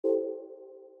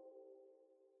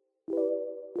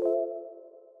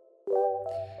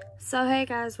So hey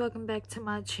guys, welcome back to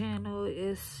my channel.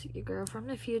 It's your girl from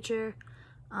the future.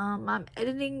 I'm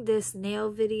editing this nail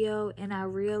video and I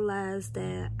realized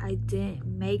that I didn't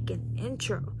make an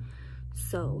intro.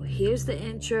 So here's the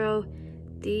intro.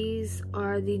 These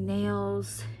are the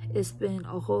nails. It's been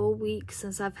a whole week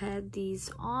since I've had these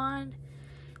on.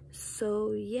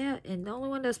 So yeah, and the only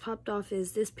one that's popped off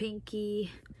is this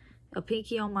pinky, a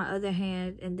pinky on my other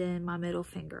hand, and then my middle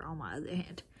finger on my other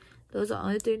hand. Those are the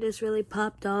only three that's really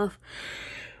popped off.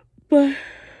 But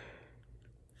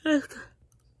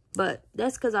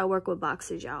that's because I work with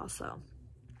boxes, y'all. So,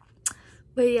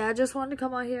 but yeah, I just wanted to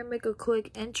come on here and make a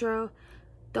quick intro.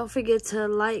 Don't forget to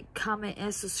like, comment,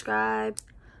 and subscribe.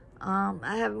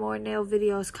 I have more nail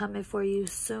videos coming for you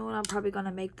soon. I'm probably going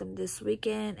to make them this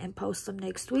weekend and post them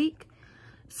next week.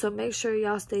 So make sure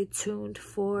y'all stay tuned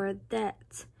for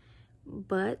that.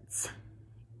 But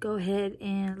go ahead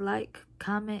and like,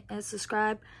 comment, and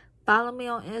subscribe. Follow me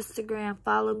on Instagram.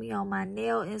 Follow me on my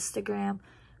nail Instagram.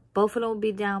 Both of them will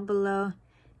be down below.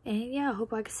 And yeah, I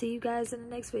hope I can see you guys in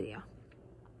the next video.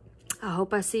 I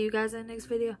hope I see you guys in the next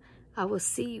video. I will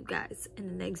see you guys in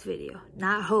the next video.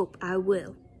 Not hope, I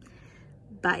will.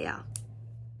 Bye, y'all.